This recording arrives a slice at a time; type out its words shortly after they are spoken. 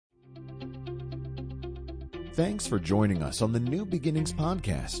Thanks for joining us on the New Beginnings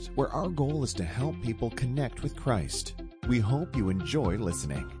podcast, where our goal is to help people connect with Christ. We hope you enjoy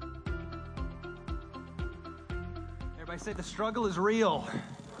listening. Everybody say the struggle is real.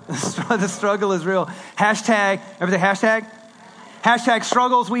 The struggle is real. Hashtag, everybody hashtag? Hashtag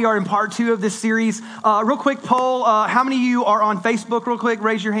struggles. We are in part 2 of this series. Real quick poll. How many of you are on Facebook? Real quick,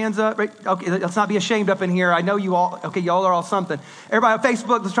 raise your hands up. Okay, let's not be ashamed up in here. I know you all. Okay, y'all are all something. Everybody on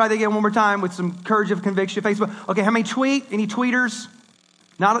Facebook, let's try that again one more time with some courage of conviction. Facebook. Okay, how many tweet? Any tweeters?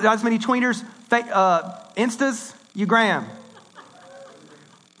 Not as many tweeters. Instas? You Graham.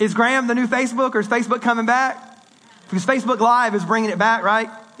 Is Graham the new Facebook, or is Facebook coming back? Because Facebook Live is bringing it back, right?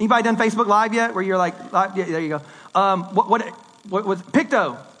 Anybody done Facebook Live yet? Where you're like, yeah, there you go. What was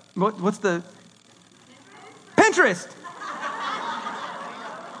Picto? What's the Pinterest?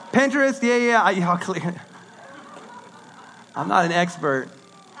 Pinterest, yeah. I'm not an expert.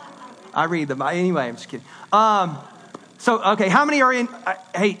 I read them. Anyway, I'm just kidding. Okay, how many are in?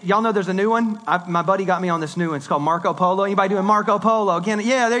 Hey, y'all know there's a new one? My buddy got me on this new one. It's called Marco Polo. Anybody doing Marco Polo? Again,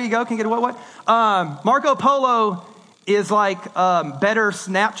 yeah, there you go. Can you get a what? Marco Polo is like better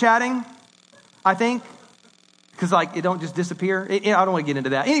Snapchatting, I think. Because like it don't just disappear. I don't want to get into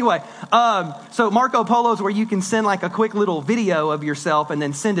that. Anyway, so Marco Polo is where you can send like a quick little video of yourself and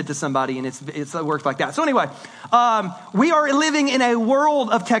then send it to somebody, and it works like that. So anyway, we are living in a world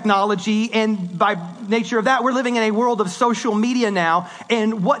of technology, and by nature of that, we're living in a world of social media now.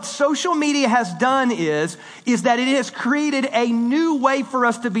 And what social media has done is that it has created a new way for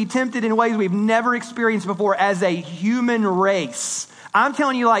us to be tempted in ways we've never experienced before as a human race. I'm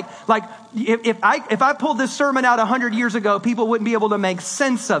telling you, like if I pulled this sermon out 100 years ago, people wouldn't be able to make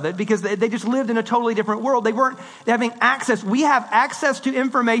sense of it because they just lived in a totally different world. They weren't having access. We have access to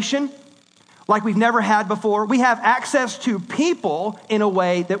information like we've never had before. We have access to people in a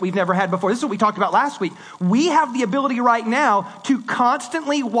way that we've never had before. This is what we talked about last week. We have the ability right now to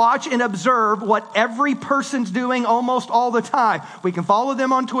constantly watch and observe what every person's doing almost all the time. We can follow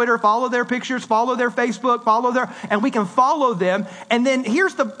them on Twitter, follow their pictures, follow their Facebook, and we can follow them. And then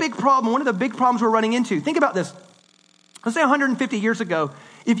here's the big problem. One of the big problems we're running into. Think about this. Let's say 150 years ago,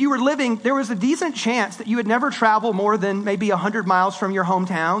 if you were living, there was a decent chance that you would never travel more than maybe 100 miles from your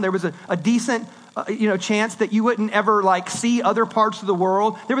hometown. There was a decent chance that you wouldn't ever see other parts of the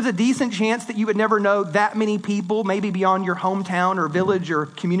world. There was a decent chance that you would never know that many people, maybe beyond your hometown or village or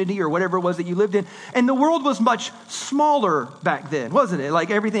community or whatever it was that you lived in. And the world was much smaller back then, wasn't it?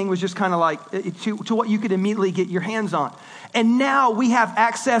 Like everything was just kind of to what you could immediately get your hands on. And now we have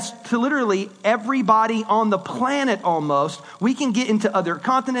access to literally everybody on the planet almost. We can get into other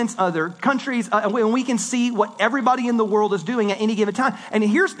continents, other countries, and we can see what everybody in the world is doing at any given time. And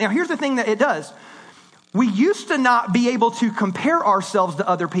here's the thing that it does. We used to not be able to compare ourselves to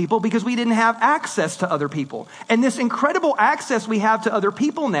other people because we didn't have access to other people. And this incredible access we have to other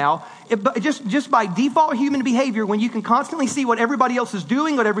people now, just by default human behavior, when you can constantly see what everybody else is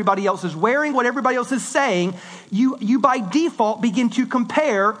doing, what everybody else is wearing, what everybody else is saying, you by default begin to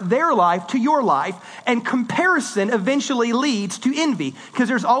compare their life to your life. And comparison eventually leads to envy because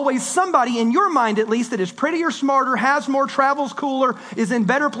there's always somebody in your mind, at least, that is prettier, smarter, has more, travels cooler, is in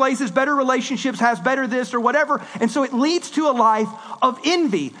better places, better relationships, has better this or whatever. And so it leads to a life of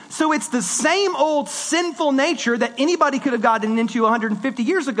envy. So it's the same old sinful nature that anybody could have gotten into 150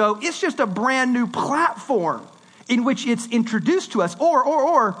 years ago. It's just a brand new platform in which it's introduced to us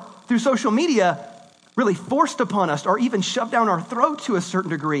or through social media, really forced upon us or even shoved down our throat to a certain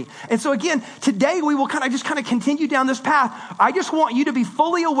degree. And so again, today we will kind of continue down this path. I just want you to be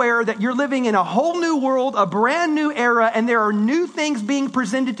fully aware that you're living in a whole new world, a brand new era, and there are new things being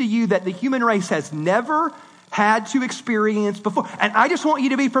presented to you that the human race has never had to experience before. And I just want you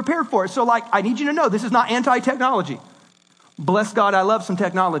to be prepared for it. So I need you to know this is not anti-technology. Bless God, I love some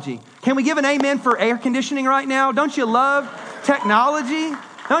technology. Can we give an amen for air conditioning right now? Don't you love technology?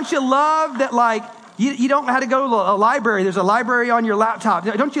 Don't you love that you don't have to go to a library. There's a library on your laptop.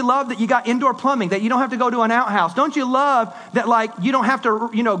 Don't you love that you got indoor plumbing, that you don't have to go to an outhouse? Don't you love that you don't have to,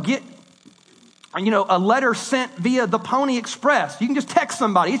 get, a letter sent via the Pony Express? You can just text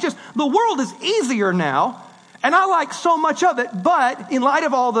somebody. It's just, the world is easier now. And I like so much of it. But in light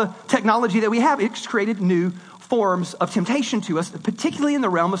of all the technology that we have, it's created new forms of temptation to us, particularly in the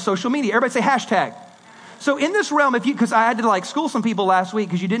realm of social media. Everybody say hashtag. So in this realm, because I had to school some people last week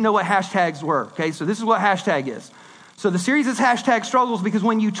because you didn't know what hashtags were. Okay, so this is what hashtag is. So the series is hashtag struggles because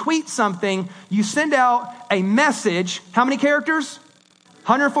when you tweet something, you send out a message. How many characters?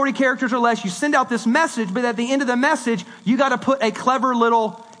 140 characters or less. You send out this message, but at the end of the message, you got to put a clever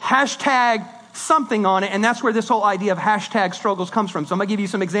little hashtag something on it, and that's where this whole idea of hashtag struggles comes from. So I'm going to give you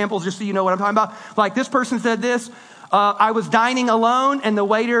some examples just so you know what I'm talking about. Like this person said this, I was dining alone, and the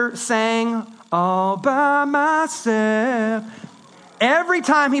waiter sang, all by myself. Every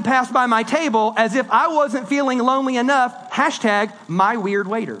time he passed by my table, as if I wasn't feeling lonely enough, hashtag my weird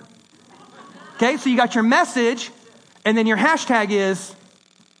waiter. Okay, so you got your message, and then your hashtag is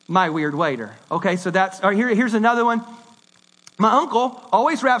my weird waiter. Okay, so that's, all right, here's another one. My uncle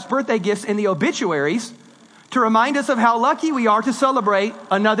always wraps birthday gifts in the obituaries to remind us of how lucky we are to celebrate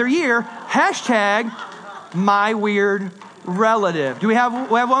another year. Hashtag my weird relative. Do we have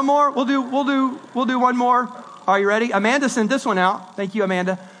one more? We'll do one more. Are you ready? Amanda sent this one out. Thank you,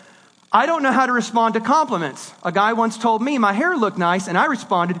 Amanda. I don't know how to respond to compliments. A guy once told me my hair looked nice, and I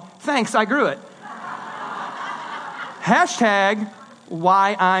responded, thanks, I grew it. Hashtag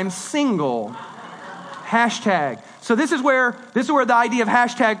why I'm single. Hashtag. So this is where the idea of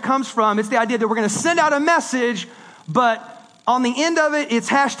hashtag comes from. It's the idea that we're going to send out a message, but on the end of it, it's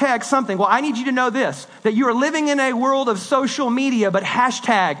hashtag something. Well, I need you to know this, that you are living in a world of social media, but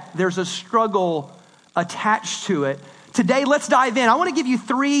hashtag, there's a struggle attached to it. Today, let's dive in. I want to give you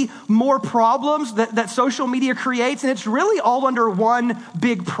 3 more problems that social media creates, and it's really all under one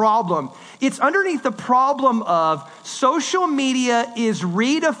big problem. It's underneath the problem of social media is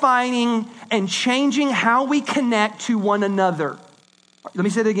redefining and changing how we connect to one another. Let me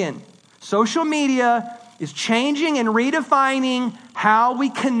say it again. Social media is changing and redefining how we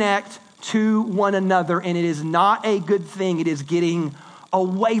connect to one another, and it is not a good thing. It is getting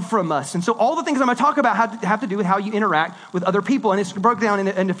away from us. And so all the things I'm going to talk about have to do with how you interact with other people. And it's broken down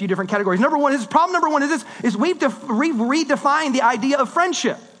in a few different categories. Problem number one is we've redefined the idea of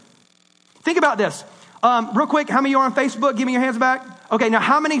friendship. Think about this. Real quick, how many of you are on Facebook? Give me your hands back. Okay, now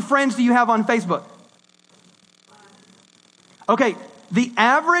how many friends do you have on Facebook? Okay, the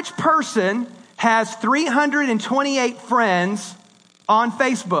average person has 328 friends on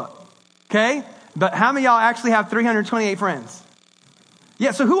Facebook. Okay? But how many of y'all actually have 328 friends? Yeah,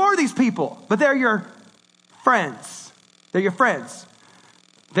 so who are these people? But they're your friends. They're your friends.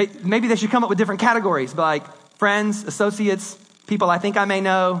 Maybe they should come up with different categories, like friends, associates, people I think I may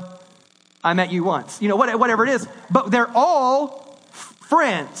know, I met you once. You know, whatever it is. But they're all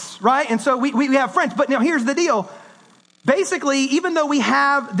friends, right? And so we have friends. But now here's the deal. Basically, even though we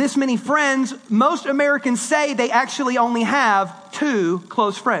have this many friends, most Americans say they actually only have 2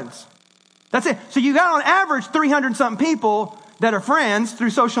 close friends. That's it. So you got on average 300-something people that are friends through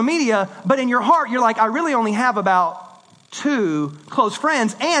social media, but in your heart, you're like, I really only have about 2 close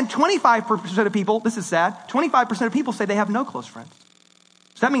friends. And 25% of people, this is sad, 25% of people say they have no close friends.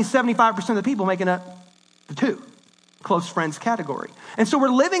 So that means 75% of the people making up the 2 close friends category. And so we're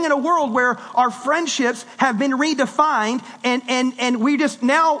living in a world where our friendships have been redefined, and we just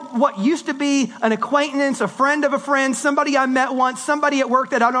now, what used to be an acquaintance, a friend of a friend, somebody I met once, somebody at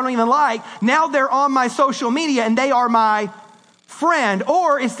work that I don't even like, now they're on my social media and they are my friend.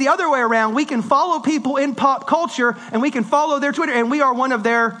 Or it's the other way around. We can follow people in pop culture and we can follow their Twitter and we are one of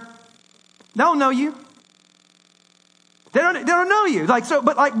their, they don't know you. They don't know you.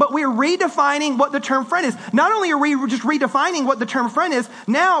 But we're redefining what the term friend is. Not only are we just redefining what the term friend is,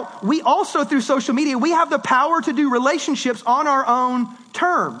 now we also, through social media, we have the power to do relationships on our own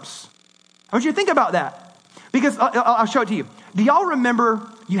terms. I want you to think about that. Because I'll show it to you. Do y'all remember,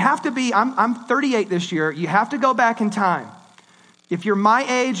 you have to be, I'm 38 this year, you have to go back in time. If you're my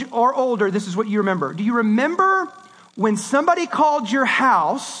age or older, this is what you remember. Do you remember when somebody called your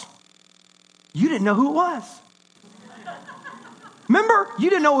house, you didn't know who it was? Remember? You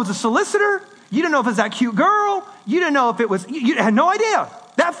didn't know it was a solicitor. You didn't know if it was that cute girl. You didn't know if it was, you had no idea.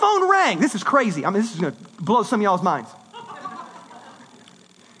 That phone rang. This is crazy. I mean, this is going to blow some of y'all's minds.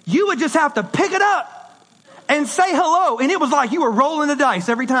 You would just have to pick it up and say hello. And it was like you were rolling the dice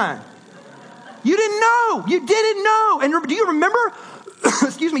every time. You didn't know. You didn't know. And do you remember,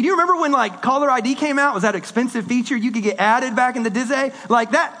 excuse me, do you remember when like caller ID came out? Was that expensive feature you could get added back in the day?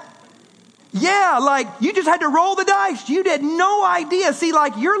 Like that. Yeah, like you just had to roll the dice. You had no idea. See,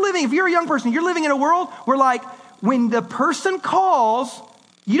 like if you're a young person, you're living in a world where like when the person calls,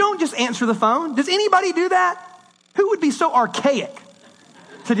 you don't just answer the phone. Does anybody do that? Who would be so archaic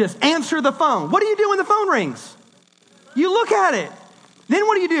to just answer the phone? What do you do when the phone rings? You look at it. Then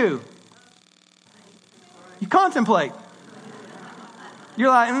what do? You contemplate. You're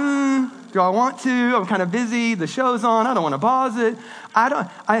like, do I want to? I'm kind of busy. The show's on. I don't want to pause it. I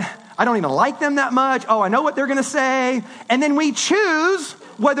don't even like them that much. Oh, I know what they're going to say. And then we choose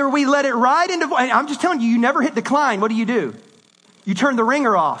whether we let it ride into, I'm just telling you, you never hit decline. What do? You turn the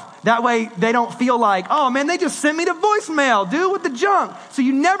ringer off. That way they don't feel like, oh man, they just sent me to voicemail, dude, with the junk. So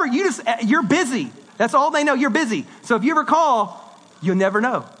you're busy. That's all they know. You're busy. So if you ever call, you'll never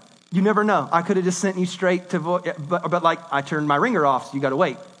know. You never know. I could have just sent you straight to but like I turned my ringer off, so you got to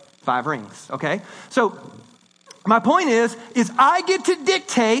wait 5 rings, okay? So my point is I get to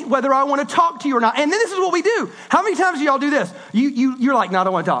dictate whether I want to talk to you or not. And then this is what we do. How many times do y'all do this? You're like, no, I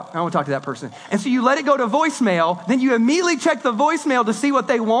don't want to talk. I don't want to talk to that person. And so you let it go to voicemail. Then you immediately check the voicemail to see what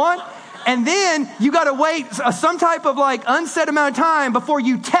they want. And then you got to wait some type of like unset amount of time before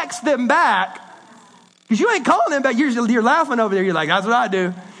you text them back. Because you ain't calling them back. You're laughing over there. You're like, that's what I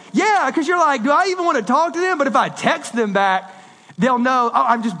do. Yeah, because you're like, do I even want to talk to them? But if I text them back, they'll know, oh,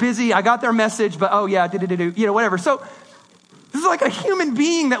 I'm just busy. I got their message, but oh yeah, whatever. So this is like a human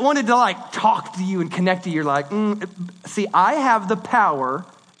being that wanted to like talk to you and connect to you. You're like, see, I have the power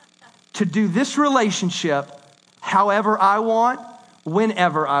to do this relationship however I want,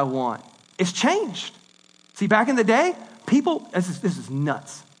 whenever I want. It's changed. See, back in the day, people, this is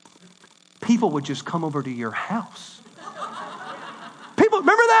nuts. People would just come over to your house. People,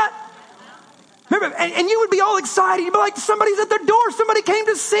 remember that? Remember, and you would be all excited. You'd be like, somebody's at their door. Somebody came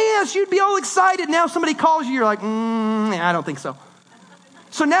to see us. You'd be all excited. Now somebody calls you. You're like, I don't think so.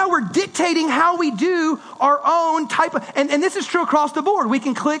 So now we're dictating how we do our own type of, and this is true across the board. We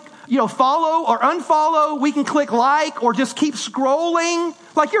can click, follow or unfollow. We can click like or just keep scrolling.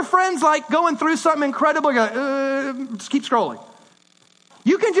 Like your friend's like going through something incredible. You're like, just keep scrolling.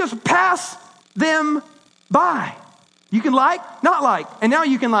 You can just pass them by. You can like, not like. And now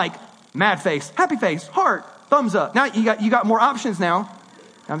you can like, mad face, happy face, heart, thumbs up. Now you got more options now.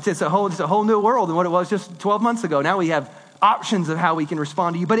 It's a whole new world than what it was just 12 months ago. Now we have options of how we can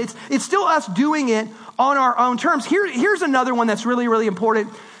respond to you, but it's still us doing it on our own terms. Here's another one that's really, really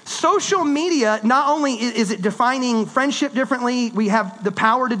important. Social media, not only is it defining friendship differently, we have the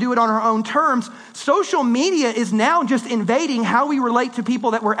power to do it on our own terms. Social media is now just invading how we relate to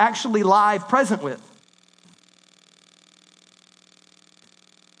people that we're actually live present with.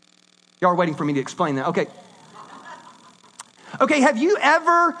 Y'all are waiting for me to explain that. Okay, have you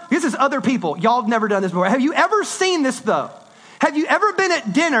ever, this is other people. Y'all have never done this before. Have you ever seen this though? Have you ever been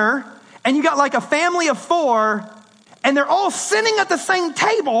at dinner and you got like a family of 4 and they're all sitting at the same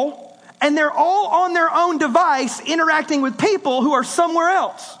table and they're all on their own device interacting with people who are somewhere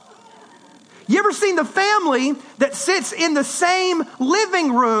else? You ever seen the family that sits in the same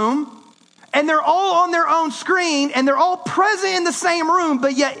living room and they're all on their own screen and they're all present in the same room,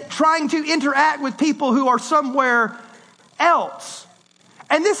 but yet trying to interact with people who are somewhere else?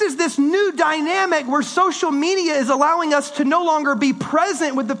 And this is this new dynamic where social media is allowing us to no longer be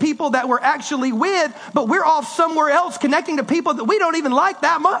present with the people that we're actually with, but we're off somewhere else connecting to people that we don't even like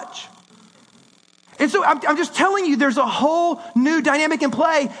that much. And so I'm just telling you, there's a whole new dynamic in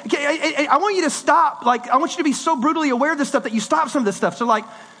play. I want you to stop. I want you to be so brutally aware of this stuff that you stop some of this stuff. So I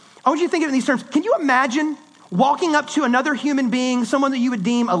want you to think of it in these terms. Can you imagine walking up to another human being, someone that you would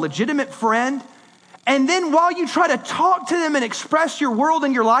deem a legitimate friend, and then while you try to talk to them and express your world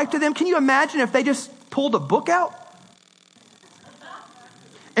and your life to them, can you imagine if they just pulled a book out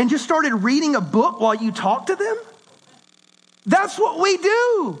and just started reading a book while you talk to them? That's what we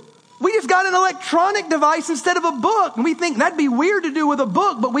do. We just got an electronic device instead of a book. And we think that'd be weird to do with a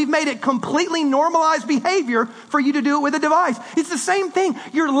book, but we've made it completely normalized behavior for you to do it with a device. It's the same thing.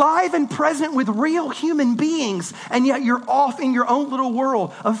 You're live and present with real human beings, and yet you're off in your own little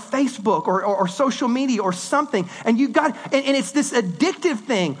world of Facebook or social media or something. And and it's this addictive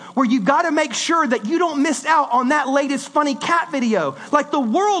thing where you've got to make sure that you don't miss out on that latest funny cat video. Like the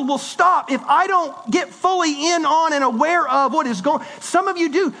world will stop if I don't get fully in on and aware of what is going on. Some of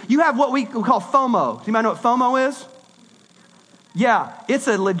you do. You have what we call FOMO. Do you know what FOMO is? Yeah, it's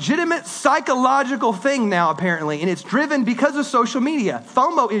a legitimate psychological thing now, apparently, and it's driven because of social media.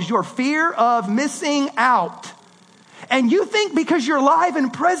 FOMO is your fear of missing out. And you think because you're live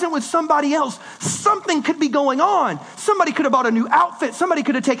and present with somebody else, something could be going on. Somebody could have bought a new outfit. Somebody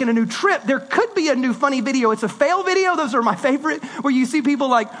could have taken a new trip. There could be a new funny video. It's a fail video. Those are my favorite, where you see people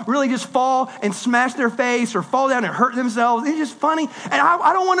really just fall and smash their face or fall down and hurt themselves. It's just funny. And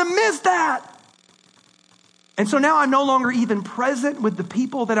I don't want to miss that. And so now I'm no longer even present with the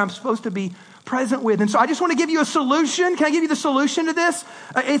people that I'm supposed to be present with. And so I just want to give you a solution. Can I give you the solution to this?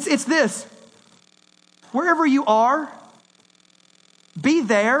 It's this. Wherever you are, be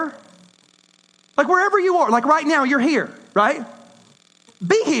there. Like wherever you are, like right now, you're here, right?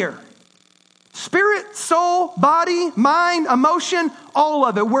 Be here. Spirit, soul, body, mind, emotion, all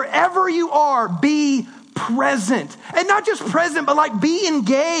of it. Wherever you are, be present. And not just present, but like be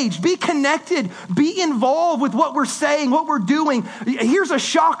engaged, be connected, be involved with what we're saying, what we're doing. Here's a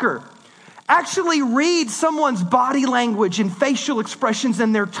shocker. Actually read someone's body language and facial expressions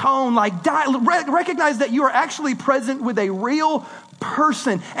and their tone. Like recognize that you are actually present with a real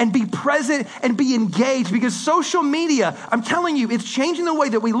person, and be present and be engaged, because social media, I'm telling you, it's changing the way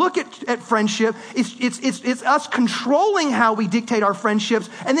that we look at friendship. It's us controlling how we dictate our friendships,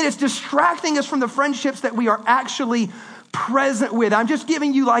 and then it's distracting us from the friendships that we are actually present with. I'm just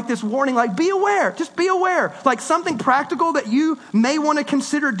giving you like this warning, like be aware, just be aware. Like something practical that you may want to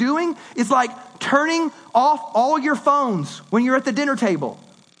consider doing is like turning off all your phones when you're at the dinner table.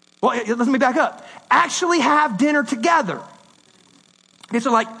 Well, let me back up. Actually have dinner together. Okay, so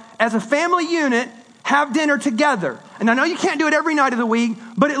like as a family unit, have dinner together. And I know you can't do it every night of the week,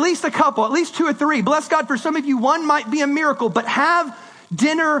 but at least a couple, at least 2 or 3. Bless God, for some of you, one might be a miracle, but have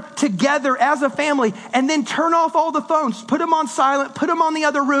dinner together as a family, and then turn off all the phones, put them on silent, put them on the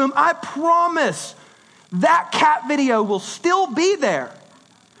other room. I promise that cat video will still be there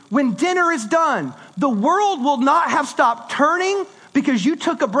when dinner is done. The world will not have stopped turning because you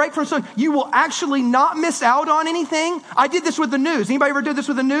took a break from something. You will actually not miss out on anything. I did this with the news. Anybody ever do this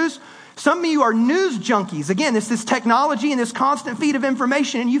with the news? Some of you are news junkies. Again, it's this technology and this constant feed of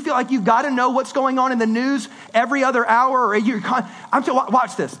information, and you feel like you've got to know what's going on in the news every other hour or a year.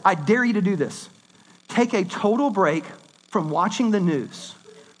 Watch this. I dare you to do this. Take a total break from watching the news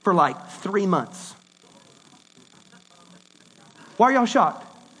for like 3 months. Why are y'all shocked?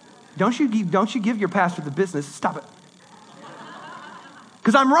 Don't you give your pastor the business. Stop it.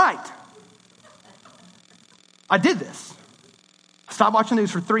 Because I'm right. I did this. I stopped watching the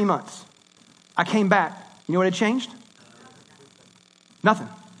news for 3 months. I came back. You know what had changed? Nothing.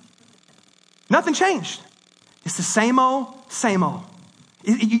 Nothing changed. It's the same old, same old.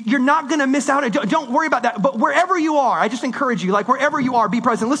 You're not going to miss out. Don't worry about that. But wherever you are, I just encourage you, like wherever you are, be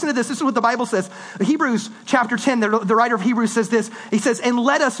present. Listen to this. This is what the Bible says. Hebrews chapter 10, the writer of Hebrews says this. He says, and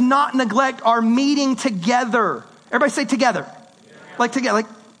let us not neglect our meeting together. Everybody say together. Like together, like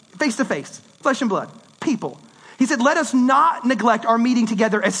face to face, flesh and blood, people. He said, let us not neglect our meeting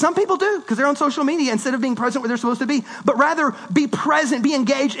together, as some people do, because they're on social media instead of being present where they're supposed to be, but rather be present, be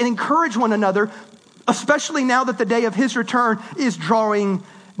engaged, and encourage one another, especially now that the day of his return is drawing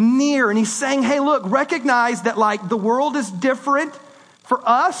near. And he's saying, hey, look, recognize that like the world is different for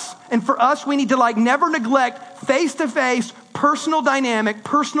us, and for us, we need to like never neglect face-to-face, personal dynamic,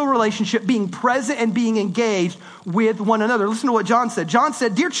 personal relationship, being present and being engaged with one another. Listen to what John said. John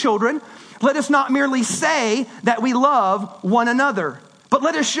said, dear children, let us not merely say that we love one another, but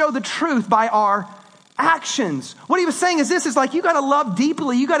let us show the truth by our actions. What he was saying is this, is like you got to love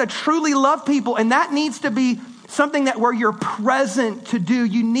deeply. You got to truly love people, and that needs to be something that where you're present to do.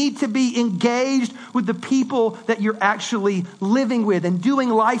 You need to be engaged with the people that you're actually living with and doing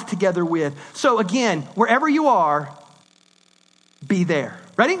life together with. So again, wherever you are, be there.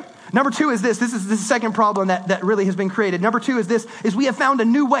 Ready? Number 2 is this. This is the second problem that really has been created. Number 2 is this, is we have found a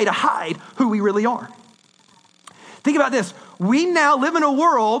new way to hide who we really are. Think about this. We now live in a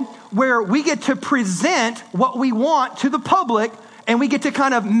world where we get to present what we want to the public, and we get to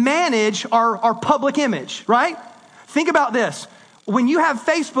kind of manage our public image, right? Think about this. When you have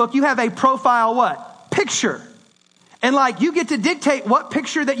Facebook, you have a profile what? Picture. And like you get to dictate what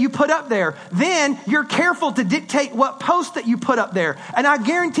picture that you put up there. Then you're careful to dictate what post that you put up there. And I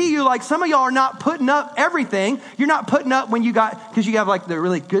guarantee you, like some of y'all are not putting up everything. You're not putting up when because you have like the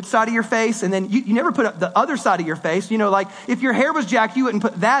really good side of your face, and then you never put up the other side of your face. You know, like if your hair was jacked, you wouldn't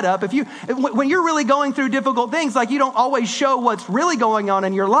put that up. When you're really going through difficult things, like you don't always show what's really going on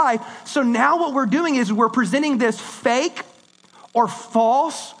in your life. So now what we're doing is we're presenting this fake or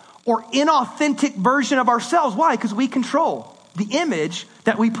false or inauthentic version of ourselves. Why? Because we control the image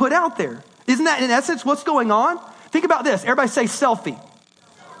that we put out there. Isn't that in essence what's going on? Think about this. Everybody say selfie.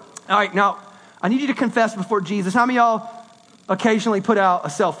 All right, now I need you to confess before Jesus. How many of y'all occasionally put out a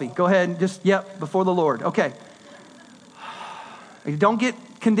selfie? Go ahead and just, before the Lord. Okay. Don't get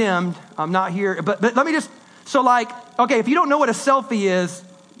condemned. I'm not here. But let me just, so like, okay, if you don't know what a selfie is,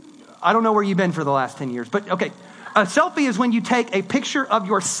 I don't know where you've been for the last 10 years. But okay. A selfie is when you take a picture of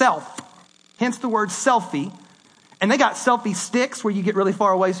yourself, hence the word selfie. And they got selfie sticks where you get really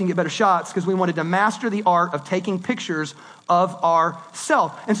far away so you can get better shots, because we wanted to master the art of taking pictures of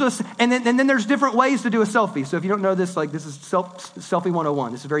ourself. And so, and then there's different ways to do a selfie. So if you don't know this, like this is selfie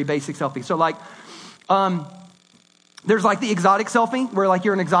 101. This is a very basic selfie. So like, there's like the exotic selfie where like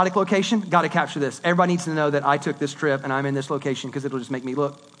you're in an exotic location. Got to capture this. Everybody needs to know that I took this trip and I'm in this location because it'll just make me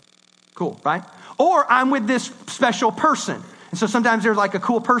look cool, right? Or I'm with this special person. And so sometimes there's like a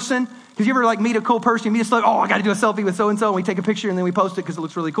cool person Because you ever like meet a cool person, you meet a celebrity, oh, I got to do a selfie with so-and-so, and we take a picture and then we post it because it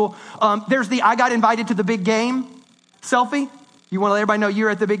looks really cool. There's the I got invited to the big game selfie. You want to let everybody know you're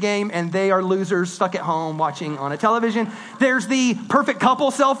at the big game and they are losers stuck at home watching on a television. There's the perfect couple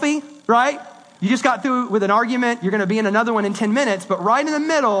selfie, right? You just got through with an argument. You're going to be in another one in 10 minutes, but right in the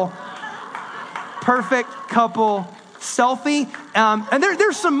middle, perfect couple selfie. And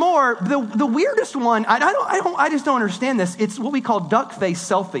there's some more. The weirdest one, I just don't understand this. It's what we call duck face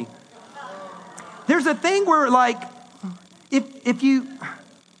selfie. There's a thing where like, if you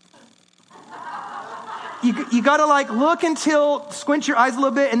got to like look until, squint your eyes a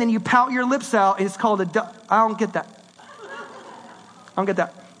little bit, and then you pout your lips out. And it's called a duck. I don't get that.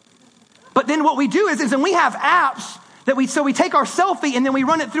 But then what we do is and we have apps that we take our selfie and then we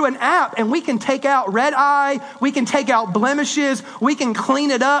run it through an app and we can take out red eye, we can take out blemishes, we can clean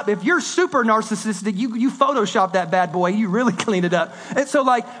it up. If you're super narcissistic, you Photoshop that bad boy, you really clean it up. And so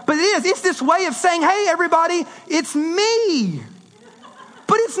but it's this way of saying, hey, everybody, it's me.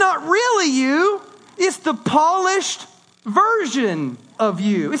 But it's not really you. It's the polished version of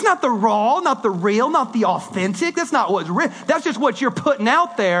you. It's not the raw, not the real, not the authentic. That's not what's real. That's just what you're putting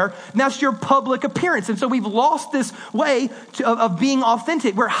out there. And that's your public appearance. And so we've lost this way of being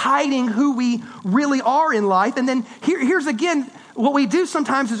authentic. We're hiding who we really are in life. And then here's again, what we do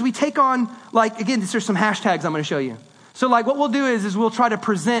sometimes is we take on, there's some hashtags I'm going to show you. So what we'll do is we'll try to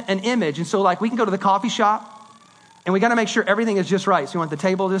present an image. And so we can go to the coffee shop and we got to make sure everything is just right. So we want the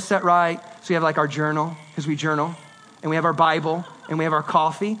table just set right. So we have our journal, because we journal. And we have our Bible, and we have our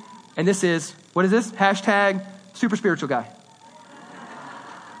coffee. And this is, what is this? Hashtag super spiritual guy.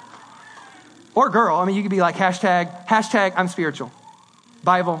 Or girl. I mean, you could be like hashtag I'm spiritual.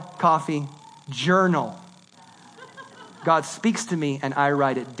 Bible, coffee, journal. God speaks to me, and I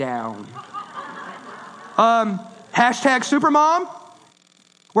write it down. Hashtag super mom.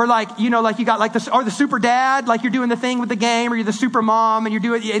 Where you got the super dad, you're doing the thing with the game, or you're the super mom and you're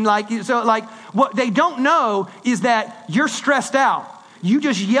doing, and what they don't know is that you're stressed out. You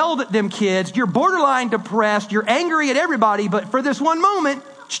just yelled at them kids. You're borderline depressed. You're angry at everybody. But for this one moment,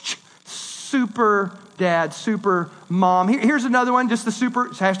 super dad, super mom. Here's another one, just the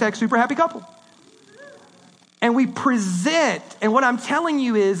hashtag super happy couple. And we present, and what I'm telling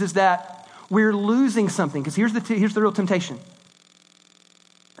you is that we're losing something. Because here's the real temptation.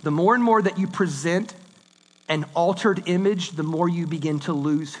 The more and more that you present an altered image, the more you begin to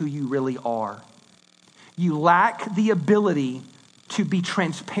lose who you really are. You lack the ability to be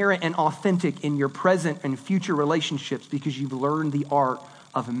transparent and authentic in your present and future relationships because you've learned the art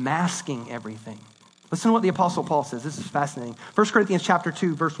of masking everything. Listen to what the Apostle Paul says. This is fascinating. 1 Corinthians chapter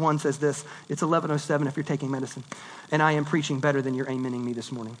 2, verse 1 says this. It's 11:07 if you're taking medicine. And I am preaching better than you're amening me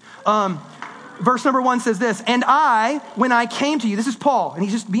this morning. Verse number 1 says this, and I, when I came to you, this is Paul, and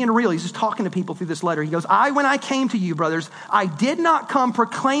he's just being real. He's just talking to people through this letter. He goes, when I came to you, brothers, I did not come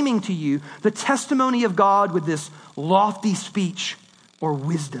proclaiming to you the testimony of God with this lofty speech or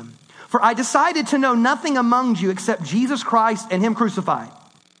wisdom. For I decided to know nothing among you except Jesus Christ and him crucified.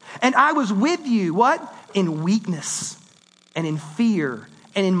 And I was with you, what? In weakness and in fear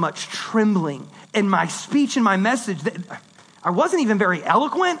and in much trembling. And my speech and my message, I wasn't even very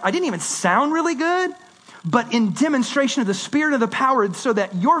eloquent. I didn't even sound really good. But in demonstration of the Spirit and the power, so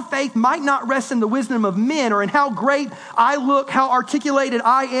that your faith might not rest in the wisdom of men or in how great I look, how articulated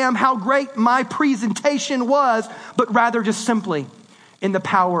I am, how great my presentation was, but rather just simply in the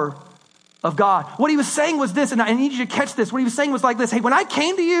power of God. What he was saying was this, and I need you to catch this. What he was saying was like this. Hey, when I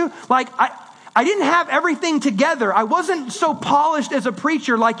came to you, I didn't have everything together. I wasn't so polished as a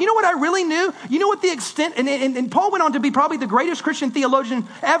preacher. You know what I really knew? You know what the extent, and Paul went on to be probably the greatest Christian theologian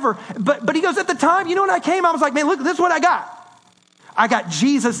ever. But he goes, at the time, you know when I came, I was like, man, look, this is what I got. I got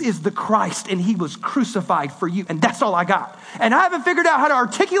Jesus is the Christ, and he was crucified for you, and that's all I got. And I haven't figured out how to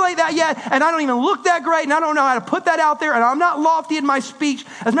articulate that yet, and I don't even look that great, and I don't know how to put that out there, and I'm not lofty in my speech.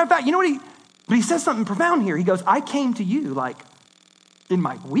 As a matter of fact, you know what but he says something profound here. He goes, I came to you in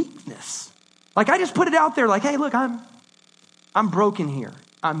my weakness. I just put it out there hey, look, I'm broken here.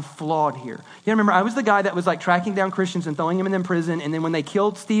 I'm flawed here. You remember, I was the guy that was tracking down Christians and throwing them in prison. And then when they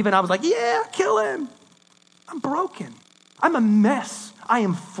killed Stephen, I was like, yeah, kill him. I'm broken. I'm a mess. I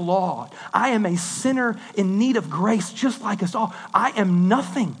am flawed. I am a sinner in need of grace, just like us all. I am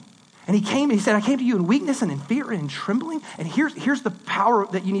nothing. And he said, I came to you in weakness and in fear and in trembling. And here's the power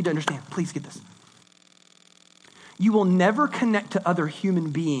that you need to understand. Please get this. You will never connect to other human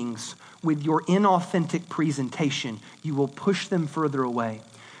beings with your inauthentic presentation. You will push them further away.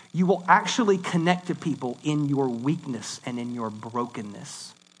 You will actually connect to people in your weakness and in your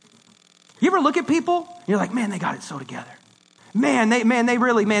brokenness. You ever look at people, and you're like, man, they got it so together.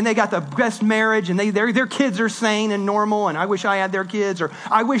 they got the best marriage, and their kids are sane and normal, and I wish I had their kids, or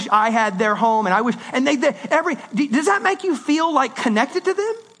I wish I had their home, does that make you feel like connected to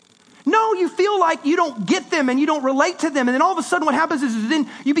them? No, you feel like you don't get them and you don't relate to them. And then all of a sudden what happens is then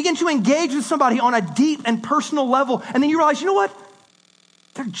you begin to engage with somebody on a deep and personal level. And then you realize, you know what?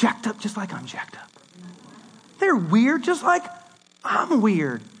 They're jacked up just like I'm jacked up. They're weird just like I'm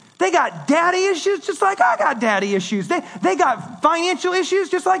weird. They got daddy issues just like I got daddy issues. They got financial issues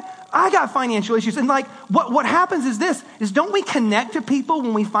just like I got financial issues. And like what happens is don't we connect to people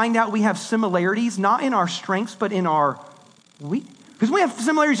when we find out we have similarities, not in our strengths, but in our weaknesses? Because when we have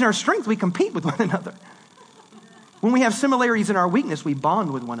similarities in our strength, we compete with one another. When we have similarities in our weakness, we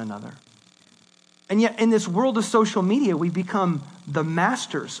bond with one another. And yet in this world of social media, we become the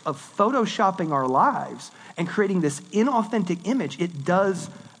masters of photoshopping our lives and creating this inauthentic image. It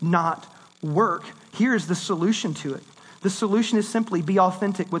does not work. Here's the solution to it. The solution is simply be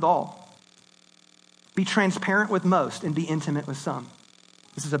authentic with all. Be transparent with most and be intimate with some.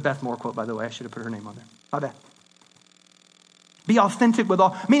 This is a Beth Moore quote, by the way. I should have put her name on there. My bad. Be authentic with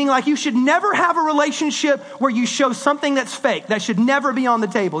all. Meaning like you should never have a relationship where you show something that's fake. That should never be on the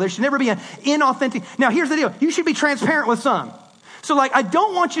table. There should never be an inauthentic. Now here's the deal. You should be transparent with some. So like, I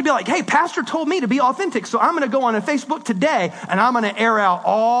don't want you to be like, hey, pastor told me to be authentic. So I'm going to go on a Facebook today and I'm going to air out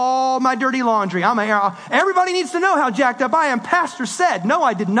all my dirty laundry. I'm going to air out. Everybody needs to know how jacked up I am. Pastor said, no,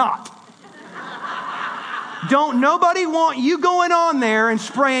 I did not. Don't nobody want you going on there and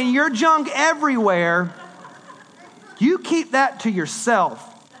spraying your junk everywhere. You keep that to yourself.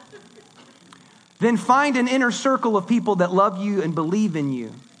 Then find an inner circle of people that love you and believe in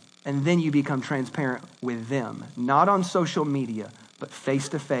you. And then you become transparent with them. Not on social media, but face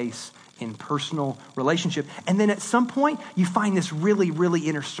to face in personal relationship. And then at some point, you find this really, really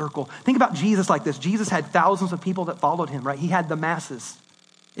inner circle. Think about Jesus like this. Jesus had thousands of people that followed him, right? He had the masses.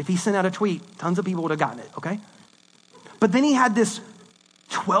 If he sent out a tweet, tons of people would have gotten it, okay? But then he had this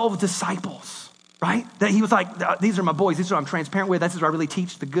 12 disciples. Right? That he was like, these are my boys. These are what I'm transparent with. This is where I really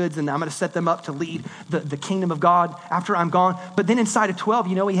teach the goods, and I'm going to set them up to lead the kingdom of God after I'm gone. But then inside of 12,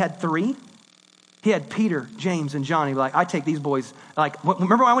 he had 3. He had Peter, James, and John. He was like, I take these boys. Like,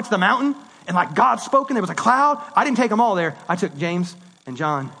 remember when I went to the mountain and like God spoke and there was a cloud? I didn't take them all there. I took James and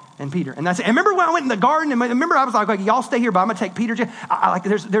John and Peter. And that's it. And remember when I went in the garden? And remember I was like y'all stay here, but I'm going to take Peter.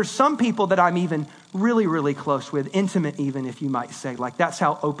 There's some people that I'm even really, really close with, intimate even, if you might say. Like, that's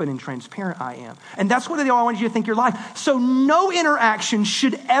how open and transparent I am. And that's what they all want you to think your life. So no interaction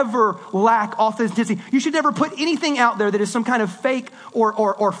should ever lack authenticity. You should never put anything out there that is some kind of fake or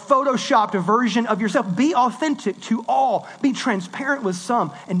photoshopped version of yourself. Be authentic to all. Be transparent with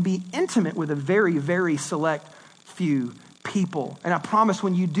some. And be intimate with a very, very select few people. And I promise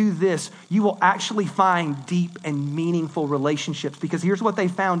when you do this, you will actually find deep and meaningful relationships. Because here's what they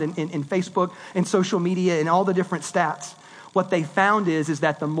found in Facebook and social media and all the different stats. What they found is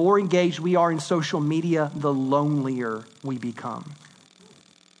that the more engaged we are in social media, the lonelier we become.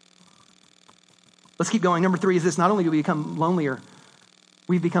 Let's keep going. Number 3 is this. Not only do we become lonelier,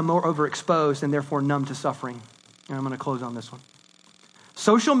 we've become more overexposed and therefore numb to suffering. And I'm going to close on this one.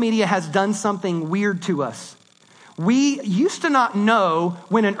 Social media has done something weird to us. We used to not know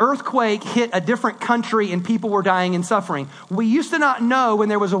when an earthquake hit a different country and people were dying and suffering. We used to not know when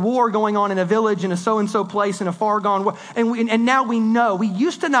there was a war going on in a village in a so-and-so place in a far gone, and now we know. We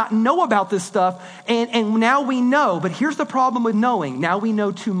used to not know about this stuff, and now we know. But here's the problem with knowing. Now we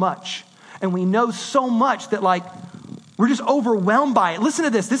know too much. And we know so much that we're just overwhelmed by it. Listen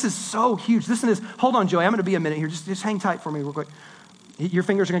to this. This is so huge. Listen to this. Hold on, Joey. I'm going to be a minute here. Just hang tight for me real quick. Your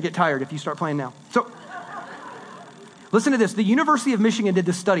fingers are going to get tired if you start playing now. So listen to this. The University of Michigan did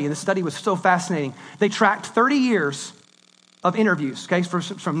this study, and this study was so fascinating. They tracked 30 years of interviews, okay,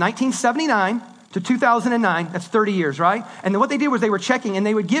 from 1979 to 2009. That's 30 years, right? And then what they did was they were checking, and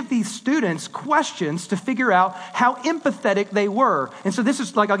they would give these students questions to figure out how empathetic they were. And so this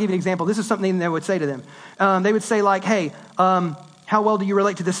is I'll give you an example. This is something they would say to them. They would say hey, how well do you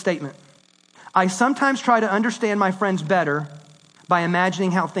relate to this statement? I sometimes try to understand my friends better by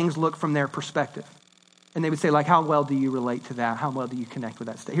imagining how things look from their perspective. And they would say, how well do you relate to that? How well do you connect with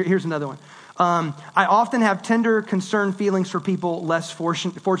that state? Here's another one. I often have tender, concerned feelings for people less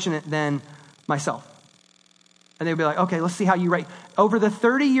fortunate than myself. And they would be like, okay, let's see how you rate. Over the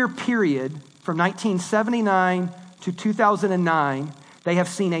 30-year period from 1979 to 2009, they have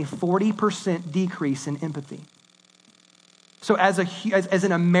seen a 40% decrease in empathy. So as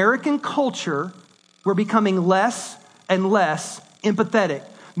an American culture, we're becoming less and less empathetic.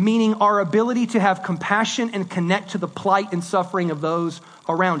 Meaning our ability to have compassion and connect to the plight and suffering of those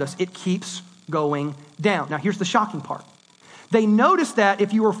around us. It keeps going down. Now, here's the shocking part. They noticed that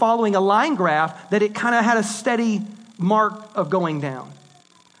if you were following a line graph, that it kind of had a steady mark of going down.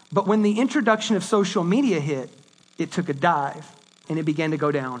 But when the introduction of social media hit, it took a dive and it began to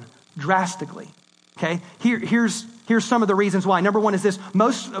go down drastically. Okay, here's some of the reasons why. Number one is this: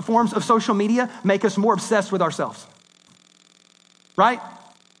 most forms of social media make us more obsessed with ourselves. Right?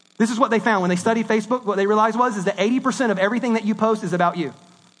 This is what they found when they studied Facebook. What they realized is that 80% of everything that you post is about you.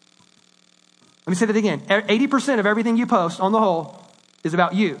 Let me say that again. 80% of everything you post on the whole is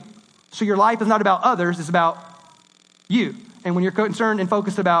about you. So your life is not about others, it's about you. And when you're concerned and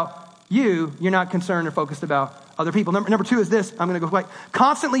focused about you, you're not concerned or focused about other people. Number two is this. I'm going to go quick.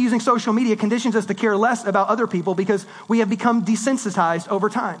 Constantly using social media conditions us to care less about other people because we have become desensitized over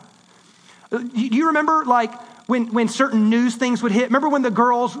time. Do you remember when certain news things would hit? Remember when the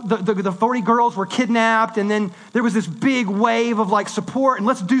girls, the 40 girls were kidnapped, and then there was this big wave of support and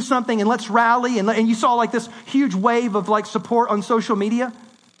let's do something and let's rally, and you saw this huge wave of support on social media,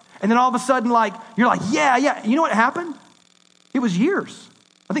 and then all of a sudden you're like, yeah. You know what happened? It was years.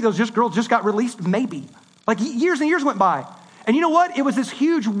 I think those girls just got released, maybe. Years and years went by. And you know what? It was this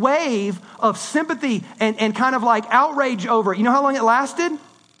huge wave of sympathy and kind of outrage over it. You know how long it lasted?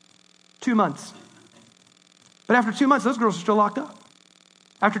 2 months. But after 2 months, those girls were still locked up.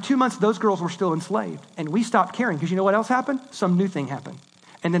 After 2 months, those girls were still enslaved. And we stopped caring because you know what else happened? Some new thing happened.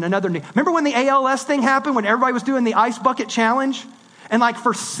 And then another new. Remember when the ALS thing happened, when everybody was doing the ice bucket challenge? And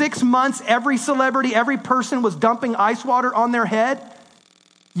for 6 months, every celebrity, every person was dumping ice water on their head.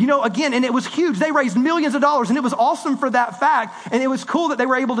 Again, and it was huge. They raised millions of dollars, and it was awesome for that fact. And it was cool that they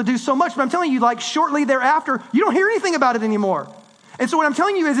were able to do so much. But I'm telling you, shortly thereafter, you don't hear anything about it anymore. And so what I'm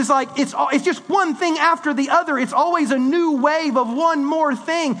telling you is it's just one thing after the other. It's always a new wave of one more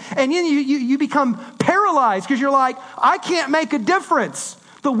thing. And then you become paralyzed because you're like, I can't make a difference.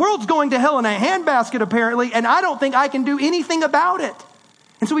 The world's going to hell in a handbasket, apparently, and I don't think I can do anything about it.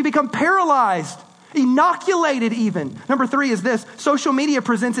 And so we become paralyzed, inoculated even. Number three is this: social media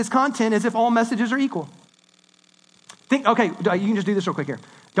presents its content as if all messages are equal. Okay, you can just do this real quick here.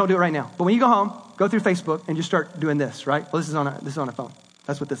 Don't do it right now. But when you go home, go through Facebook and just start doing this, right? Well, this is on a phone.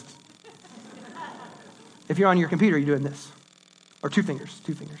 That's what this is. If you're on your computer, you're doing this. Or two fingers.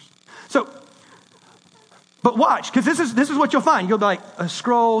 So, but watch, because this is what you'll find. You'll be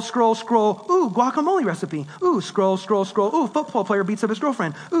scroll. Ooh, guacamole recipe. Ooh, scroll. Ooh, football player beats up his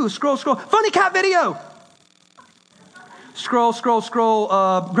girlfriend. Ooh, scroll. Funny cat video. Scroll.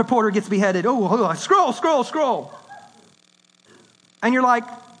 Reporter gets beheaded. Ooh, scroll. And you're like,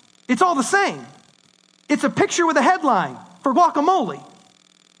 it's all the same. It's a picture with a headline for guacamole.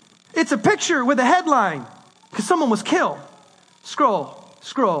 It's a picture with a headline because someone was killed. Scroll.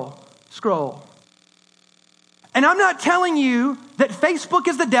 And I'm not telling you that Facebook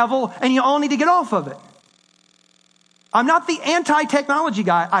is the devil and you all need to get off of it. I'm not the anti-technology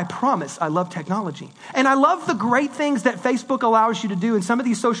guy. I promise I love technology. And I love the great things that Facebook allows you to do and some of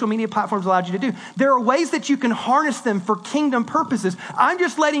these social media platforms allow you to do. There are ways that you can harness them for kingdom purposes. I'm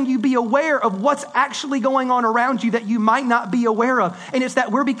just letting you be aware of what's actually going on around you that you might not be aware of. And it's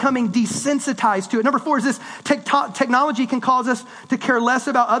that we're becoming desensitized to it. Number four is this: technology can cause us to care less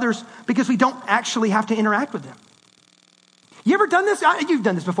about others because we don't actually have to interact with them. You ever done this? You've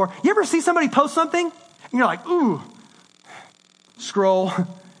done this before. You ever see somebody post something and you're like, ooh, scroll.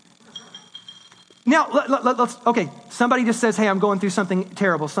 Now, let's, somebody just says, hey, I'm going through something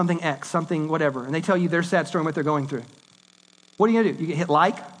terrible, something X, something whatever, and they tell you their sad story and what they're going through. What are you going to do? You can hit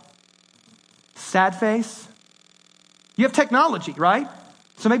like, sad face. You have technology, right?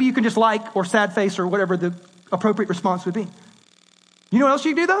 So maybe you can just like or sad face or whatever the appropriate response would be. You know what else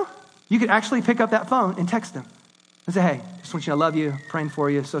you can do, though? You can actually pick up that phone and text them and say, hey, just want you to love you, praying for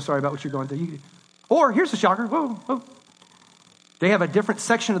you, so sorry about what you're going through. Or here's the shocker. Whoa. They have a different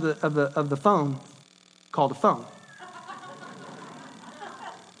section of the phone called a phone.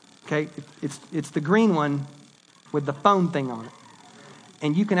 Okay, it's the green one with the phone thing on it.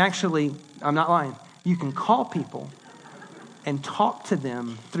 And you can actually, I'm not lying, you can call people and talk to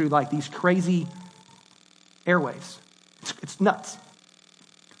them through these crazy airwaves. It's nuts.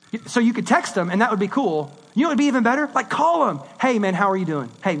 So you could text them and that would be cool. You know what would be even better? Call them. Hey man, how are you doing?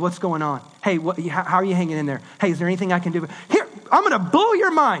 Hey, what's going on? Hey, how are you hanging in there? Hey, is there anything I can do? Here, I'm going to blow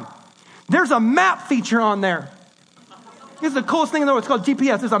your mind. There's a map feature on there. This is the coolest thing in the world. It's called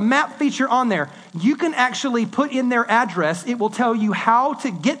GPS. There's a map feature on there. You can actually put in their address. It will tell you how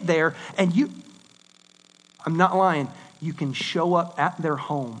to get there. And I'm not lying, you can show up at their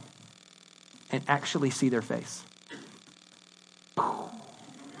home and actually see their face. Can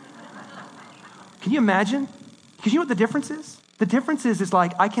you imagine? Because you know what the difference is? The difference is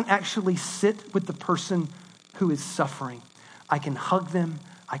I can actually sit with the person who is suffering. I can hug them.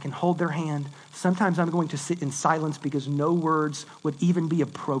 I can hold their hand. Sometimes I'm going to sit in silence because no words would even be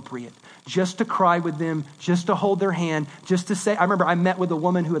appropriate. Just to cry with them, just to hold their hand, just to say, I remember I met with a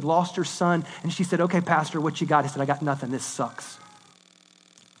woman who had lost her son, and she said, okay, Pastor, what you got? I said, I got nothing. This sucks.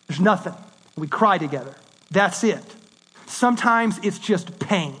 There's nothing. We cry together. That's it. Sometimes it's just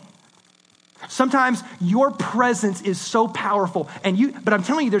pain. Sometimes your presence is so powerful, but I'm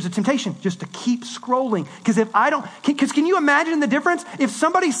telling you, there's a temptation just to keep scrolling. Because can you imagine the difference? If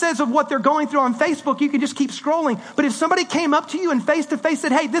somebody says of what they're going through on Facebook, you can just keep scrolling. But if somebody came up to you and face to face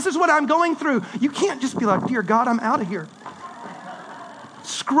said, hey, this is what I'm going through, you can't just be like, dear God, I'm out of here.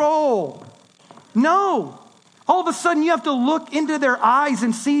 Scroll. No. All of a sudden you have to look into their eyes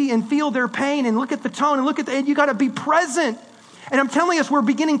and see and feel their pain and look at the tone and you got to be present. And I'm telling us, we're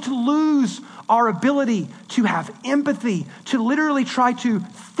beginning to lose our ability to have empathy, to literally try to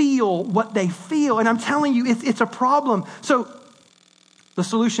feel what they feel. And I'm telling you, it's a problem. So the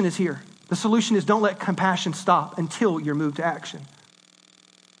solution is here. The solution is don't let compassion stop until you're moved to action.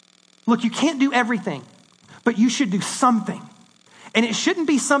 Look, you can't do everything, but you should do something. And it shouldn't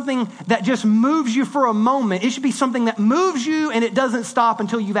be something that just moves you for a moment. It should be something that moves you and it doesn't stop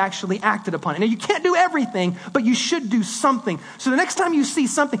until you've actually acted upon it. Now, you can't do everything, but you should do something. So the next time you see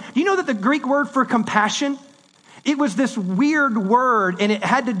something, do you know that the Greek word for compassion, it was this weird word and it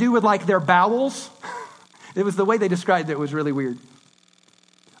had to do with like their bowels. It was the way they described it was really weird.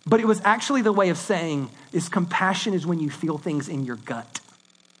 But it was actually the way of saying is compassion is when you feel things in your gut.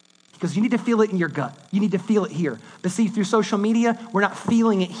 Because you need to feel it in your gut. You need to feel it here. But see, through social media, we're not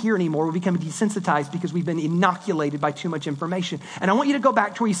feeling it here anymore. We're becoming desensitized because we've been inoculated by too much information. And I want you to go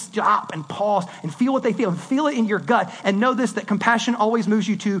back to where you stop and pause and feel what they feel. And feel it in your gut. And know this, that compassion always moves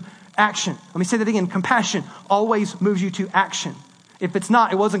you to action. Let me say that again. Compassion always moves you to action. If it's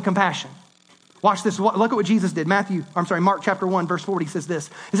not, it wasn't compassion. Watch this. Look at what Jesus did. Mark chapter 1, verse 40 says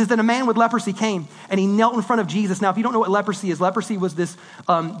this. It says that a man with leprosy came and he knelt in front of Jesus. Now, if you don't know what leprosy is, leprosy was this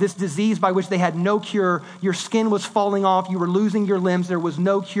disease by which they had no cure. Your skin was falling off. You were losing your limbs. There was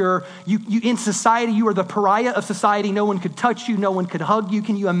no cure. You in society, you were the pariah of society. No one could touch you. No one could hug you.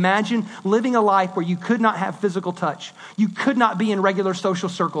 Can you imagine living a life where you could not have physical touch? You could not be in regular social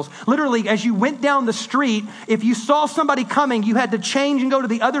circles. Literally, as you went down the street, if you saw somebody coming, you had to change and go to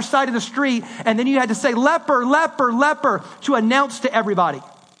the other side of the street. And then you had to say, leper, leper, leper, to announce to everybody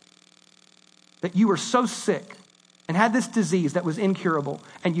that you were so sick and had this disease that was incurable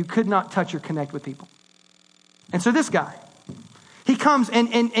and you could not touch or connect with people. And so this guy, he comes and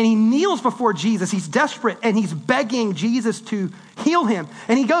he kneels before Jesus. He's desperate and he's begging Jesus to heal him.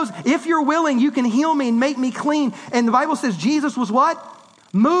 And he goes, if you're willing, you can heal me and make me clean. And the Bible says Jesus was what?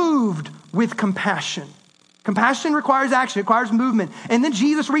 Moved with compassion. Compassion requires action, it requires movement. And then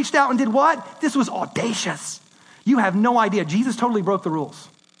Jesus reached out and did what? This was audacious. You have no idea. Jesus totally broke the rules.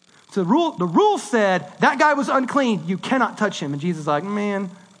 So the rule said that guy was unclean. You cannot touch him. And Jesus is like, man,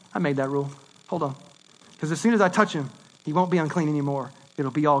 I made that rule. Hold on. Because as soon as I touch him, he won't be unclean anymore.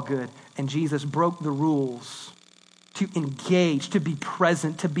 It'll be all good. And Jesus broke the rules to engage, to be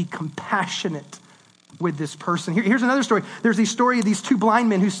present, to be compassionate with this person. Here's another story. There's the story of these two blind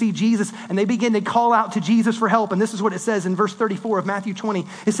men who see Jesus and they begin to call out to Jesus for help. And this is what it says in verse 34 of Matthew 20.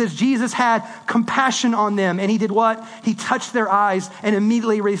 It says, Jesus had compassion on them. And he did what? He touched their eyes and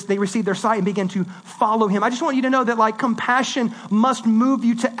immediately they received their sight and began to follow him. I just want you to know that like compassion must move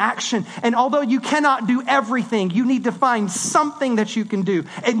you to action. And although you cannot do everything, you need to find something that you can do.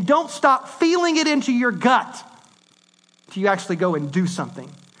 And don't stop feeling it into your gut till you actually go and do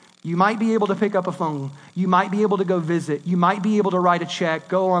something. You might be able to pick up a phone. You might be able to go visit. You might be able to write a check,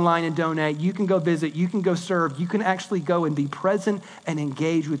 go online and donate. You can go visit. You can go serve. You can actually go and be present and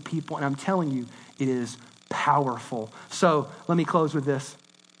engage with people. And I'm telling you, it is powerful. So let me close with this.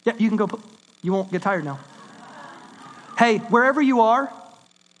 Yeah, you can go. You won't get tired now. Hey, wherever you are,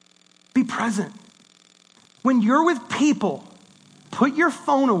 be present. When you're with people, put your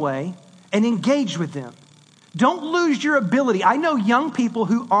phone away and engage with them. Don't lose your ability. I know young people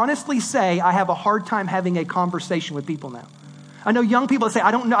who honestly say, I have a hard time having a conversation with people now. I know young people that say,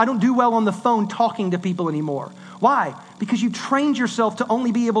 I don't do well on the phone talking to people anymore. Why? Because you've trained yourself to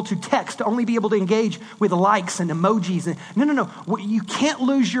only be able to text, to only be able to engage with likes and emojis. No. You can't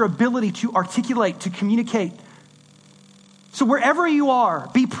lose your ability to articulate, to communicate. So wherever you are,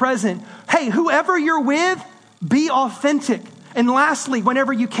 be present. Hey, whoever you're with, be authentic. And lastly,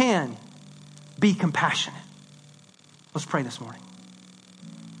 whenever you can, be compassionate. Let's pray this morning.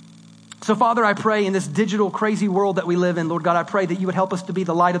 So, Father, I pray in this digital crazy world that we live in, Lord God, I pray that you would help us to be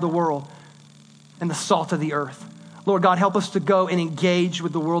the light of the world and the salt of the earth. Lord God, help us to go and engage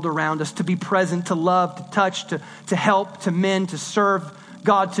with the world around us, to be present, to love, to touch, to help, to mend, to serve.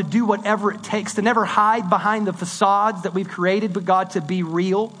 God, to do whatever it takes, to never hide behind the facades that we've created, but God, to be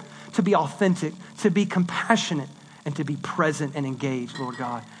real, to be authentic, to be compassionate, and to be present and engaged, Lord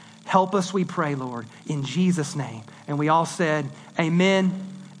God. Help us, we pray, Lord, in Jesus' name. And we all said, amen,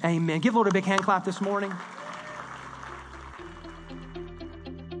 amen. Give Lord a big hand clap this morning.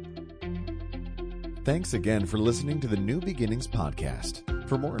 Thanks again for listening to the New Beginnings podcast.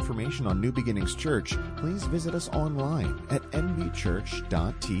 For more information on New Beginnings Church, please visit us online at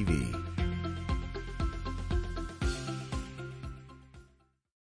nbchurch.tv.